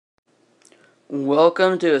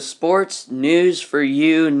Welcome to a sports news for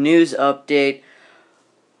you news update.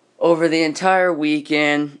 Over the entire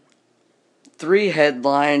weekend, three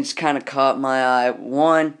headlines kind of caught my eye.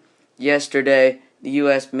 One, yesterday, the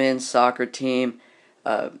U.S. men's soccer team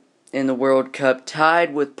in the World Cup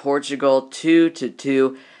tied with Portugal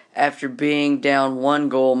 2-2 after being down one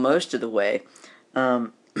goal most of the way. They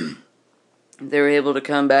were able to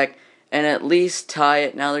come back and at least tie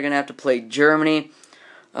it. Now they're going to have to play Germany.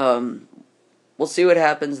 We'll see what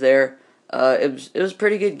happens there. It was a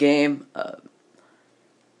pretty good game.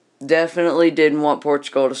 Definitely didn't want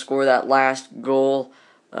Portugal to score that last goal.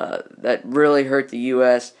 That really hurt the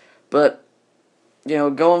U.S. But,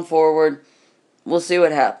 going forward, we'll see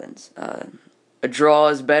what happens. A draw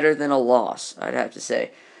is better than a loss, I'd have to say.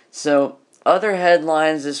 So, other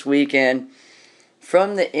headlines this weekend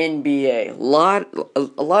from the NBA.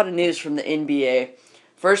 A lot of news from the NBA.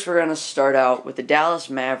 First, we're going to start out with the Dallas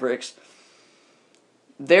Mavericks.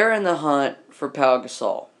 They're in the hunt for Pau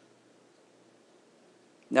Gasol.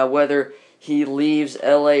 Now, whether he leaves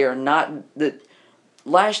LA or not,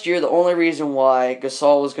 last year the only reason why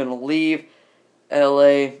Gasol was going to leave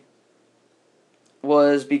LA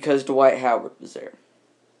was because Dwight Howard was there.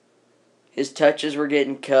 His touches were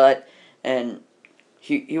getting cut, and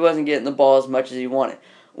he wasn't getting the ball as much as he wanted.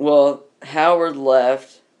 Well, Howard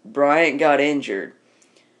left, Bryant got injured,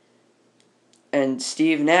 and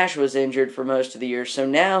Steve Nash was injured for most of the year, so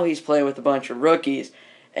now he's playing with a bunch of rookies,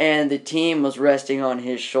 and the team was resting on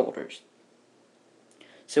his shoulders.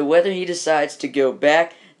 So whether he decides to go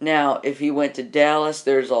back, now if he went to Dallas,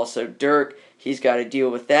 there's also Dirk, he's got to deal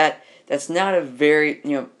with that. That's not a very,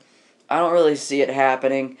 I don't really see it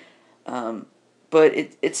happening, but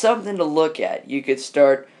it's something to look at. You could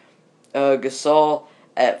start Gasol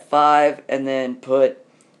at 5 and then put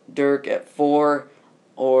Dirk at 4,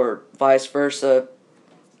 or vice versa.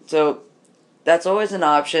 So that's always an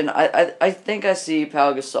option. I think I see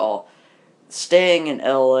Pau Gasol staying in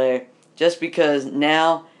LA just because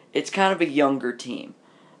now it's kind of a younger team.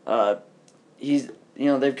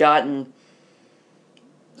 They've gotten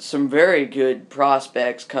some very good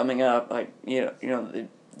prospects coming up.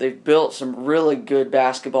 They've built some really good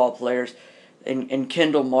basketball players. And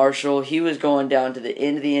Kendall Marshall, he was going down to the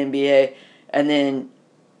end of the NBA, and then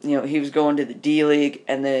he was going to the D-League,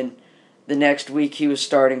 and then the next week he was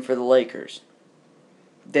starting for the Lakers.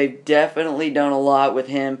 They've definitely done a lot with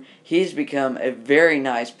him. He's become a very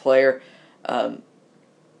nice player. And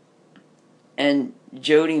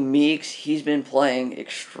Jody Meeks, he's been playing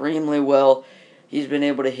extremely well. He's been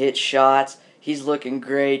able to hit shots. He's looking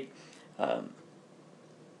great.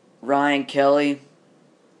 Ryan Kelly,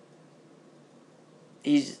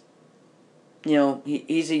 he's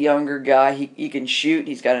a younger guy. He can shoot.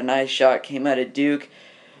 He's got a nice shot. Came out of Duke.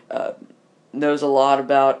 Knows a lot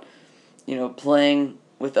about, playing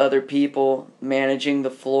with other people, managing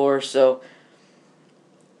the floor. So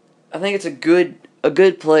I think it's a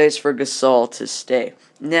good place for Gasol to stay.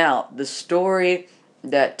 Now, the story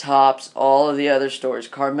that tops all of the other stories,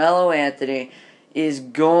 Carmelo Anthony is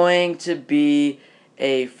going to be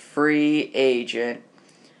a free agent.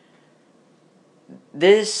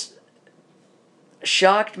 This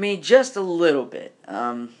shocked me just a little bit.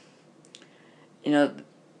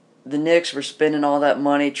 The Knicks were spending all that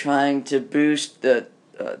money trying to boost the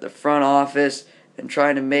front office and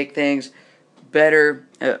trying to make things better,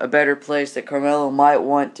 a better place that Carmelo might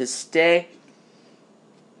want to stay.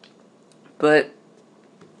 But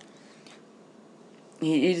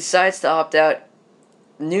he decides to opt out.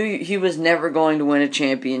 Knew he was never going to win a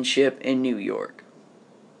championship in New York.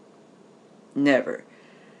 Never.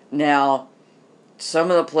 Now,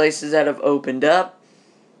 some of the places that have opened up,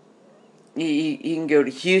 he can go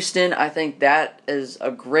to Houston. I think that is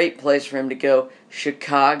a great place for him to go.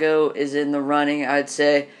 Chicago is in the running, I'd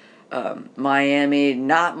say. Miami,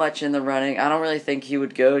 not much in the running. I don't really think he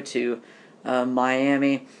would go to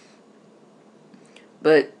Miami.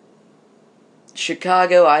 But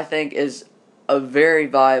Chicago, I think, is a very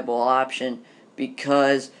viable option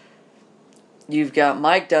because you've got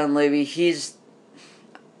Mike Dunleavy.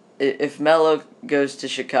 If Melo goes to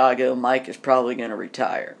Chicago, Mike is probably going to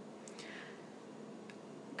retire.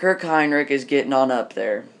 Kirk Hinrich is getting on up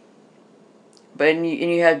there. And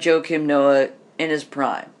you have Joakim Noah in his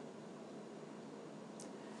prime.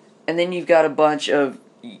 And then you've got a bunch of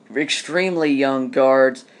extremely young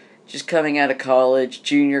guards just coming out of college,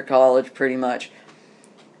 junior college pretty much.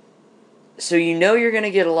 So you're going to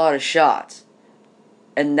get a lot of shots.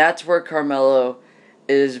 And that's where Carmelo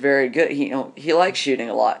is very good. He likes shooting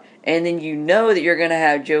a lot. And then that you're going to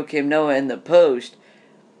have Joakim Noah in the post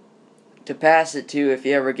to pass it to if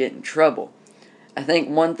you ever get in trouble. I think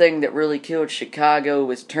one thing that really killed Chicago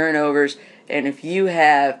was turnovers, and if you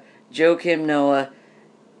have Joakim Noah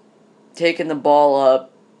taking the ball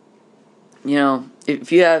up,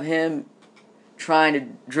 if you have him trying to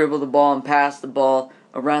dribble the ball and pass the ball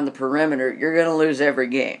around the perimeter, you're going to lose every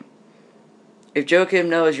game. If Joakim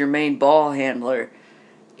Noah is your main ball handler,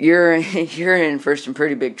 you're in for some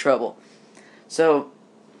pretty big trouble. So,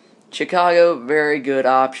 Chicago, very good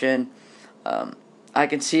option. I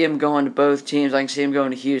can see him going to both teams. I can see him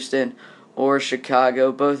going to Houston or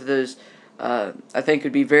Chicago. Both of those, I think,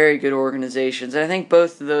 would be very good organizations. And I think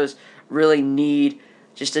both of those really need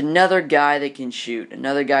just another guy that can shoot,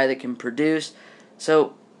 another guy that can produce.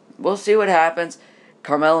 So, we'll see what happens.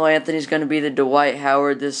 Carmelo Anthony's going to be the Dwight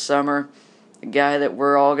Howard this summer, a guy that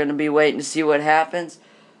we're all going to be waiting to see what happens.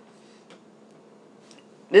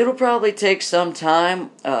 It'll probably take some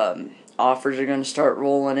time. Offers are going to start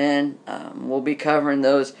rolling in. We'll be covering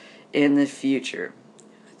those in the future.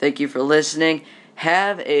 Thank you for listening.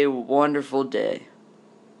 Have a wonderful day.